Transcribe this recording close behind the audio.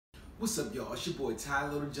What's up, y'all? It's your boy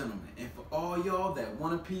TyLoTheGentleman, and for all y'all that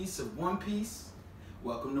want a piece of One Piece,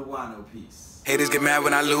 welcome to Wano Piece. Haters get mad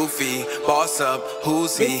when I Luffy, boss up,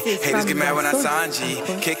 who's he? Haters get mad when I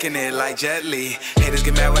Sanji, kicking it like Jet Li. Haters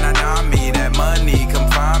get mad when I Nami, that money come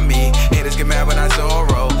find me. Haters get mad when I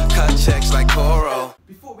Zoro, cut checks like Kokoro.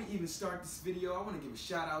 Before we even start this video, I want to give a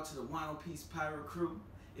shout out to the Wano Piece Pirate Crew.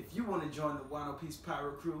 If you want to join the Wano Piece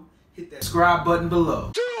Pirate Crew, hit that subscribe button below.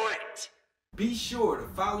 Do it! Be sure to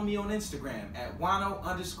follow me on Instagram at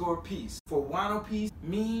Wano_Piece for Wano Piece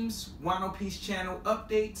memes, Wano Piece channel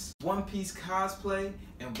updates, One Piece cosplay,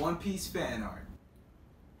 and One Piece fan art.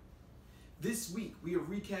 This week we are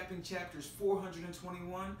recapping chapters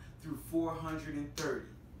 421 through 430.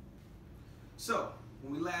 So,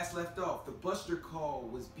 when we last left off, the Buster Call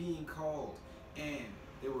was being called and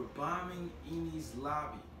they were bombing Enies'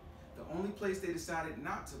 lobby. The only place they decided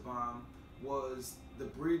not to bomb was the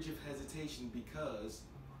Bridge of Hesitation because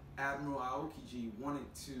Admiral Aokiji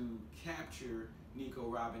wanted to capture Nico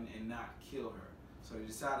Robin and not kill her. So they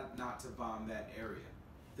decided not to bomb that area.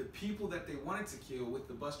 The people that they wanted to kill with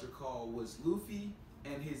the Buster Call was Luffy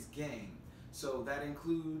and his gang. So that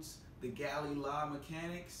includes the Galley Law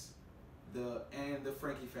Mechanics, and the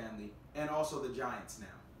Frankie family, and also the Giants now.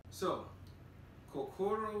 So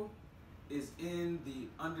Kokoro is in the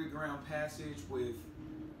underground passage with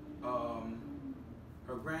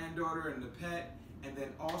her granddaughter and the pet, and then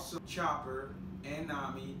also Chopper and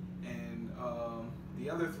Nami and the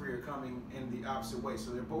other three are coming in the opposite way.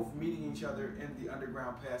 So they're both meeting each other in the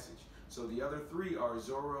underground passage. So the other three are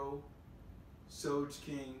Zoro, Soj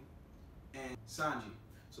King, and Sanji.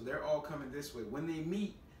 So they're all coming this way. When they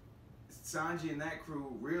meet, Sanji and that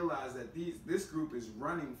crew realize that this group is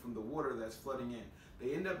running from the water that's flooding in.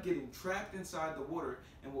 They end up getting trapped inside the water,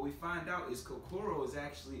 and what we find out is Kokoro is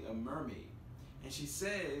actually a mermaid. And she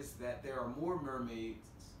says that there are more mermaids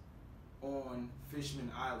on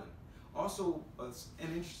Fishman Island. Also, an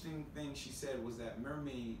interesting thing she said was that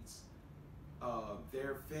mermaids,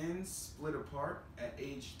 their fins split apart at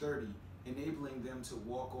age 30, enabling them to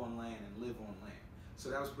walk on land and live on land. So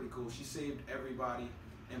that was pretty cool. She saved everybody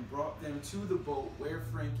and brought them to the boat where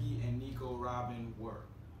Frankie and Nico Robin were.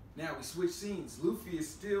 Now we switch scenes. Luffy is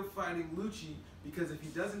still fighting Lucci because if he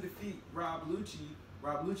doesn't defeat Rob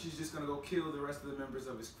Lucci is just going to go kill the rest of the members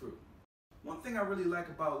of his crew. One thing I really like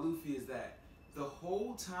about Luffy is that the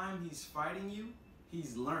whole time he's fighting you,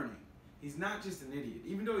 he's learning. He's not just an idiot.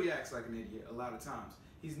 Even though he acts like an idiot a lot of times,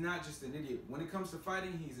 he's not just an idiot. When it comes to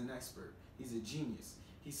fighting, he's an expert. He's a genius.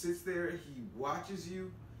 He sits there, he watches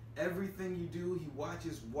you, everything you do, he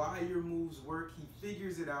watches why your moves work, he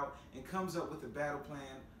figures it out, and comes up with a battle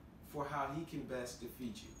plan for how he can best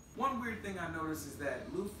defeat you. One weird thing I noticed is that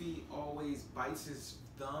Luffy always bites his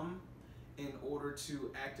thumb in order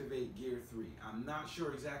to activate Gear 3. I'm not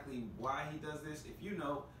sure exactly why he does this. If you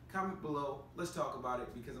know, comment below. Let's talk about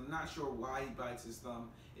it because I'm not sure why he bites his thumb.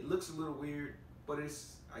 It looks a little weird, but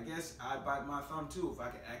I guess I bite my thumb too if I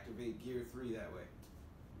can activate Gear 3 that way.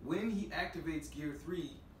 When he activates Gear 3,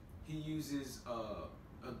 he uses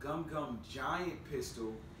a Gum Gum giant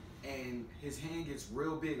pistol, and his hand gets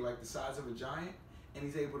real big, like the size of a giant, and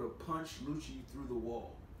he's able to punch Lucci through the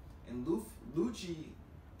wall. And Lucci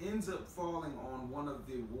ends up falling on one of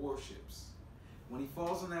the warships. When he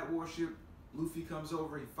falls on that warship, Luffy comes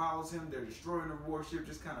over, he follows him, they're destroying the warship,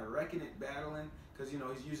 just kind of wrecking it, battling, because, you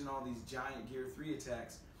know, he's using all these giant Gear 3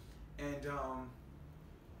 attacks. And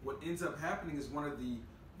what ends up happening is one of the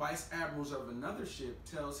vice admirals of another ship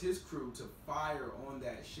tells his crew to fire on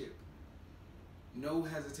that ship. No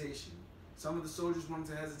hesitation. Some of the soldiers wanted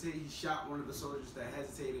to hesitate. He shot one of the soldiers that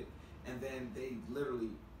hesitated, and then they literally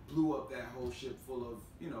blew up that whole ship full of,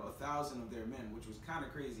 1,000 of their men, which was kind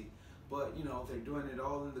of crazy. But, they're doing it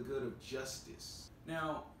all in the good of justice.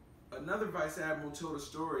 Now, another vice admiral told a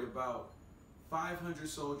story about 500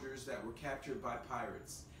 soldiers that were captured by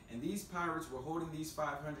pirates. And these pirates were holding these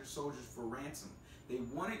 500 soldiers for ransom. They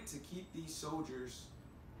wanted to keep these soldiers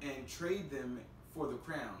and trade them for the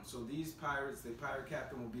crown. So these pirates, the pirate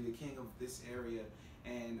captain will be the king of this area,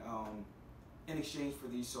 and in exchange for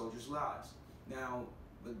these soldiers' lives. Now,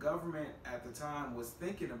 the government at the time was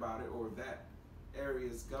thinking about it, or that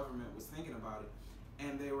area's government was thinking about it,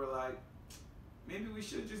 and they were like, maybe we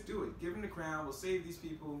should just do it. Give them the crown, we'll save these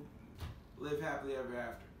people, live happily ever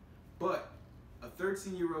after. But a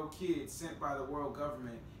 13-year-old kid sent by the world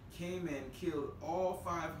government came in, killed all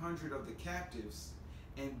 500 of the captives,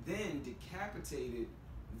 and then decapitated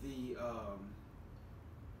the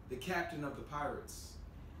captain of the pirates,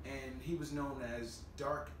 and he was known as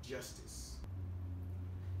Dark Justice.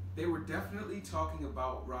 They were definitely talking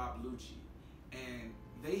about Rob Lucci, and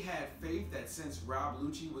they had faith that since Rob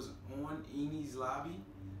Lucci was on Enies' lobby,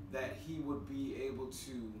 that he would be able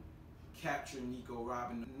to capture Nico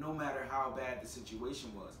Robin no matter how bad the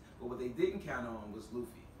situation was. But what they didn't count on was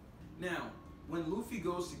Luffy. Now, when Luffy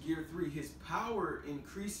goes to Gear 3, his power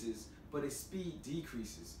increases, but his speed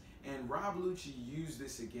decreases. And Rob Lucci used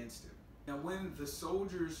this against him. Now, when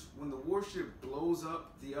the warship blows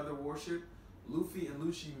up the other warship, Luffy and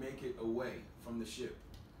Lucci make it away from the ship,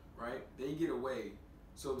 right? They get away.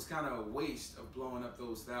 So it was kind of a waste of blowing up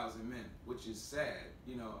those 1,000 men, which is sad.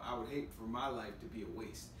 You know, I would hate for my life to be a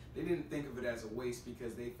waste. They didn't think of it as a waste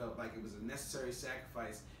because they felt like it was a necessary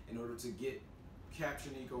sacrifice in order to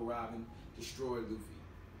capture Nico Robin, destroy Luffy.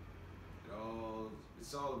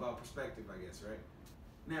 It's all about perspective, I guess, right?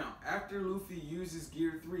 Now, after Luffy uses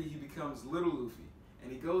Gear 3, he becomes Little Luffy.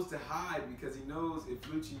 And he goes to hide because he knows if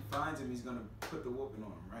Lucci finds him, he's going to put the whooping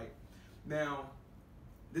on him, right? Now,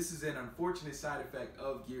 this is an unfortunate side effect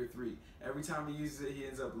of Gear 3. Every time he uses it, he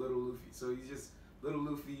ends up Little Luffy. So he's just Little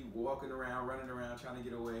Luffy walking around, running around, trying to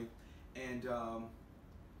get away. And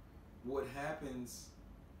what happens,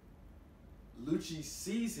 Lucci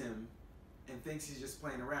sees him and thinks he's just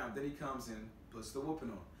playing around. Then he comes and puts the whooping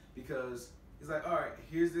on. Because he's like, all right,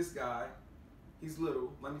 here's this guy. He's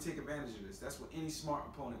little. Let me take advantage of this. That's what any smart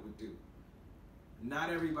opponent would do. Not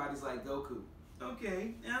everybody's like Goku.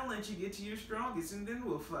 Okay, I'll let you get to your strongest and then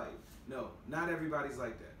we'll fight. No, not everybody's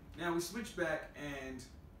like that. Now we switch back and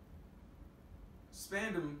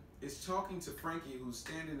Spandam is talking to Frankie, who's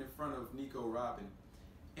standing in front of Nico Robin.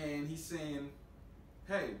 And he's saying,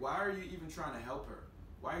 hey, why are you even trying to help her?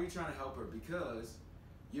 Why are you trying to help her? Because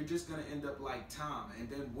you're just going to end up like Tom. And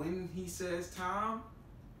then when he says Tom,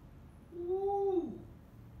 woo,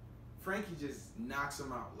 Frankie just knocks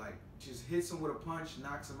him out. Like, just hits him with a punch,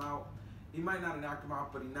 knocks him out. He might not have knocked him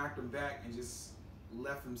out, but he knocked him back and just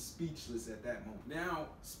left him speechless at that moment. Now,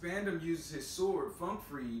 Spandam uses his sword,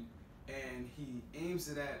 Funkfried, and he aims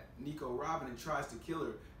it at Nico Robin and tries to kill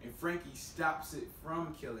her. And Frankie stops it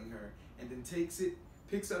from killing her and then takes it,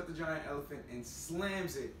 picks up the giant elephant, and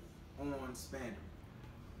slams it on Spandam.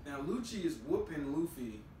 Now, Lucci is whooping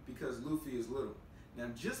Luffy because Luffy is little. Now,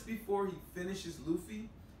 just before he finishes Luffy,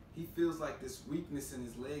 he feels like this weakness in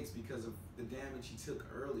his legs because of the damage he took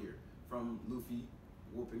earlier from Luffy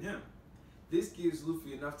whooping him. This gives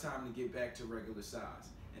Luffy enough time to get back to regular size,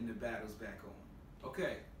 and the battle's back on.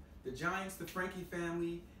 Okay, the Giants, the Frankie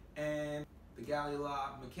family, and the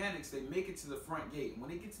Galila mechanics, they make it to the front gate. When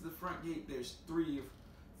they get to the front gate, there's three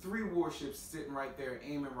warships sitting right there,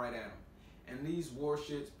 aiming right at them. And these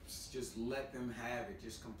warships just let them have it,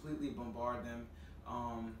 just completely bombard them.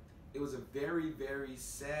 It was a very, very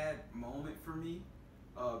sad moment for me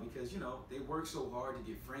because, you know, they worked so hard to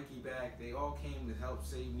get Frankie back. They all came to help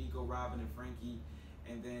save Nico Robin and Frankie.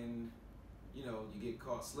 And then, you know, you get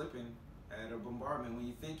caught slipping at a bombardment when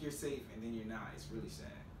you think you're safe and then you're not. It's really sad.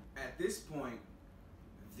 At this point,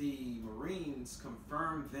 the Marines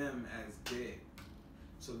confirm them as dead.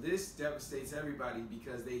 So this devastates everybody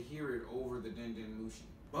because they hear it over the Den Lucci.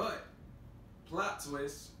 But, plot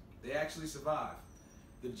twist, they actually survive.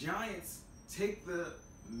 The Giants take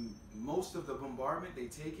most of the bombardment, they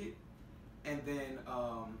take it, and then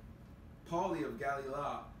Paulie of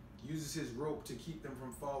Galila uses his rope to keep them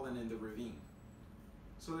from falling in the ravine.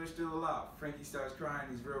 So they're still alive. Frankie starts crying,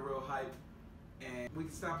 he's real hype, and we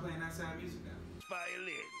can stop playing that sad music now.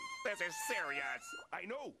 Violin. That's a serious. I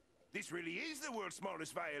know. This really is the world's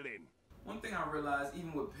smallest violin. One thing I realized,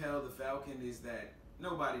 even with Pell the Falcon, is that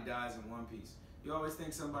nobody dies in One Piece. You always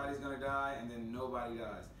think somebody's gonna die, and then nobody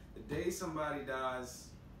dies. The day somebody dies,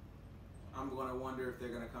 I'm gonna wonder if they're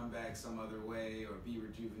gonna come back some other way, or be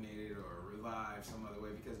rejuvenated, or revived some other way,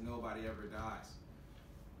 because nobody ever dies.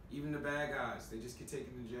 Even the bad guys, they just get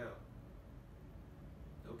taken to jail.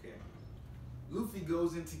 Okay. Luffy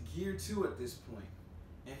goes into Gear 2 at this point,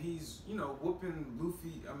 and he's, you know, whooping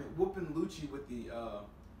Lucci with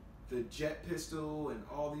the jet pistol and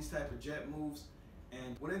all these type of jet moves.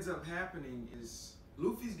 And what ends up happening is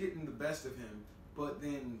Luffy's getting the best of him, but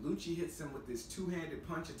then Lucci hits him with this two-handed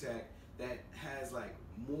punch attack that has like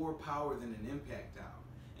more power than an impact dial.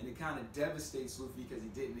 And it kind of devastates Luffy because he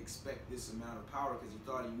didn't expect this amount of power because he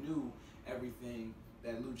thought he knew everything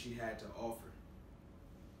that Lucci had to offer.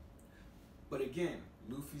 But again,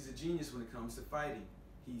 Luffy's a genius when it comes to fighting.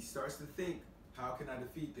 He starts to think, how can I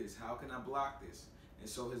defeat this? How can I block this? And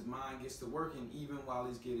so his mind gets to working even while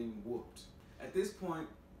he's getting whooped. At this point,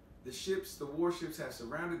 the warships have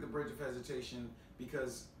surrounded the Bridge of Hesitation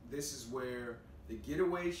because this is where the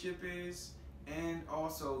getaway ship is, and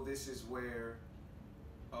also this is where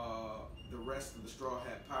the rest of the Straw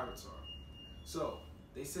Hat Pirates are. So,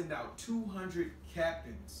 they send out 200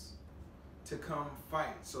 captains to come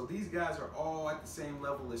fight. So these guys are all at the same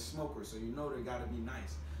level as smokers, so you know they gotta be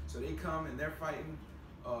nice. So they come and they're fighting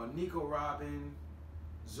Nico Robin,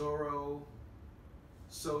 Zoro,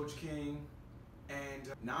 Soj King,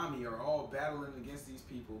 and Nami are all battling against these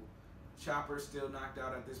people. Chopper's still knocked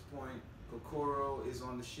out at this point. Kokoro is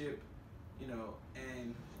on the ship, you know,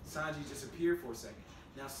 and Sanji disappeared for a second.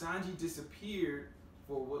 Now Sanji disappeared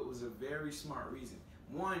for what was a very smart reason.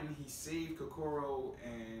 One, he saved Kokoro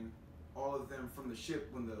and all of them from the ship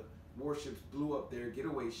when the warships blew up their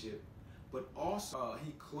getaway ship. But also,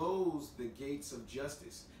 he closed the gates of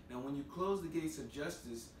justice. Now, when you close the gates of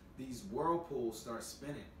justice, these whirlpools start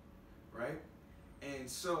spinning, right? And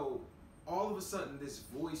so, all of a sudden, this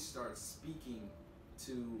voice starts speaking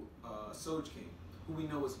to Soj King, who we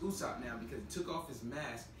know is Usopp now because he took off his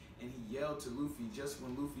mask and he yelled to Luffy just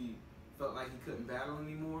when Luffy felt like he couldn't battle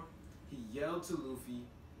anymore. He yelled to Luffy,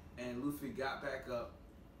 and Luffy got back up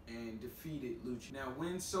and defeated Lucci. Now,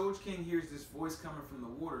 when Soj King hears this voice coming from the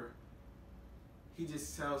water, he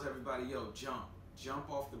just tells everybody, yo, jump.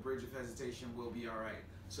 Jump off the bridge of hesitation, we'll be all right.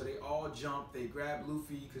 So they all jump, they grab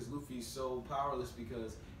Luffy because Luffy's so powerless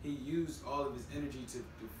because he used all of his energy to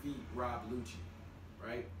defeat Rob Lucci,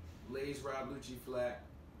 right? Lays Rob Lucci flat,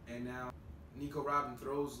 and now Nico Robin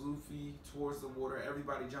throws Luffy towards the water.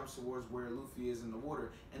 Everybody jumps towards where Luffy is in the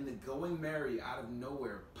water, and the Going Merry out of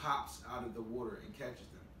nowhere pops out of the water and catches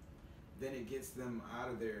them. Then it gets them out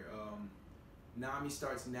of there. Nami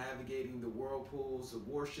starts navigating the whirlpools. The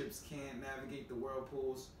warships can't navigate the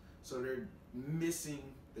whirlpools, so they're missing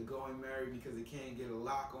the Going Merry because they can't get a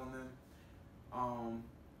lock on them.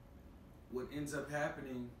 What ends up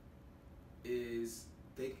happening is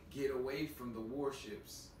they get away from the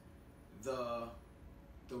warships. The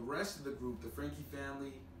rest of the group, the Frankie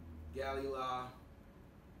family, Galila,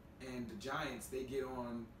 and the Giants, they get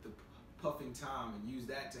on the Puffing Tom and use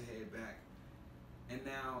that to head back. And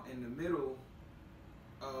now in the middle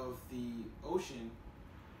of the ocean,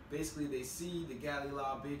 basically they see the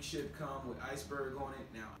Galila big ship come with Iceberg on it.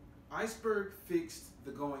 Now, Iceberg fixed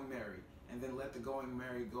the Going Merry and then let the Going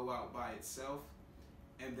Merry go out by itself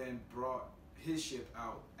and then brought his ship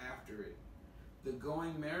out after it. The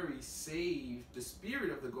Going Merry saved the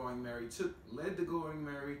spirit of the Going Merry, led the Going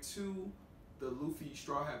Merry to the Luffy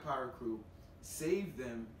Straw Hat Pirate crew, saved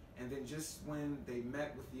them, and then just when they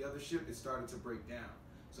met with the other ship, it started to break down.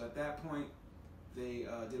 So at that point, they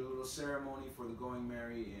did a little ceremony for the Going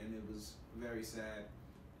Merry, and it was very sad.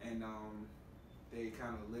 And they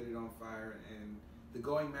kind of lit it on fire, and the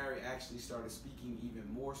Going Merry actually started speaking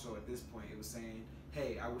even more so at this point. It was saying,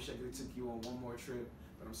 hey, I wish I could have took you on one more trip,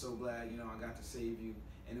 but I'm so glad, you know, I got to save you.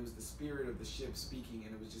 And it was the spirit of the ship speaking,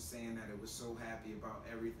 and it was just saying that it was so happy about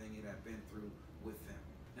everything it had been through with them.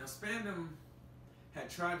 Now, Spandam had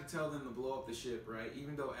tried to tell them to blow up the ship, right?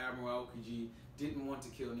 Even though Admiral LKG didn't want to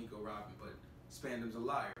kill Nico Robin, but Spandam's a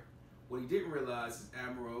liar. What he didn't realize is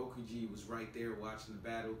Admiral LKG was right there watching the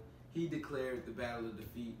battle. He declared the battle of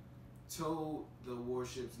defeat, told the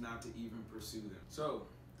warships not to even pursue them. So,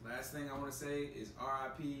 last thing I want to say is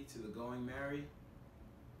RIP to the Going Merry,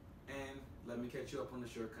 and let me catch you up on the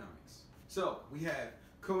shortcomings. So, we have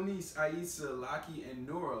Konis, Aisa, Laki, and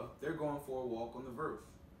Nora. They're going for a walk on the Verth.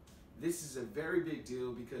 This is a very big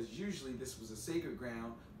deal because usually this was a sacred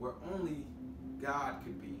ground where only God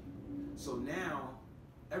could be. So now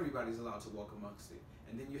everybody's allowed to walk amongst it.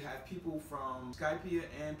 And then you have people from Skypiea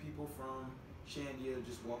and people from Shandia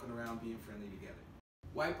just walking around being friendly together.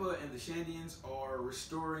 Waipa and the Shandians are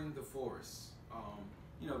restoring the forest,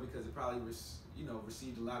 you know, because it probably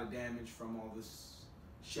received a lot of damage from all this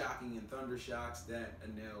shocking and thunder shocks that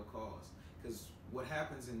Enel caused. Because what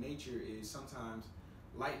happens in nature is sometimes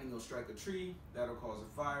lightning will strike a tree, that'll cause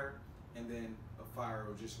a fire, and then a fire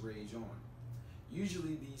will just rage on.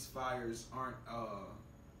 Usually these fires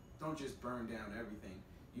don't just burn down everything.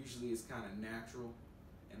 Usually it's kind of natural,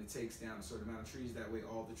 and it takes down a certain amount of trees. That way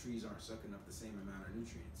all the trees aren't sucking up the same amount of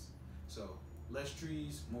nutrients. So less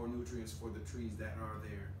trees, more nutrients for the trees that are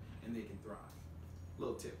there, and they can thrive.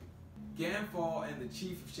 Little tip. Ganfall and the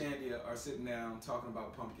chief of Shandia are sitting down talking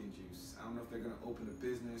about pumpkin juice. I don't know if they're going to open a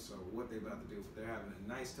business or what they're about to do, but they're having a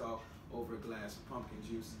nice talk over a glass of pumpkin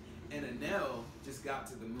juice. And Enel just got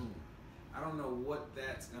to the moon. I don't know what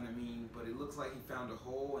that's going to mean, but it looks like he found a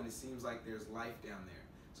hole, and it seems like there's life down there.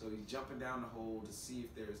 So he's jumping down the hole to see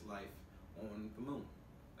if there's life on the moon.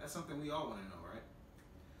 That's something we all want to know, right?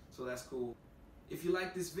 So that's cool. If you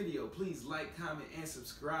like this video, please like, comment, and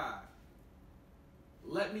subscribe.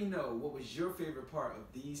 Let me know what was your favorite part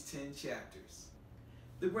of these 10 chapters.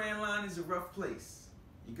 The Grand Line is a rough place.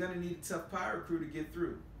 You're gonna need a tough pirate crew to get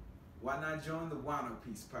through. why not join the Wano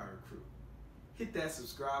Peace Pirate Crew? Hit that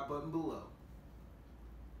subscribe button below.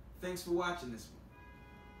 Thanks for watching this one.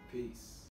 Peace.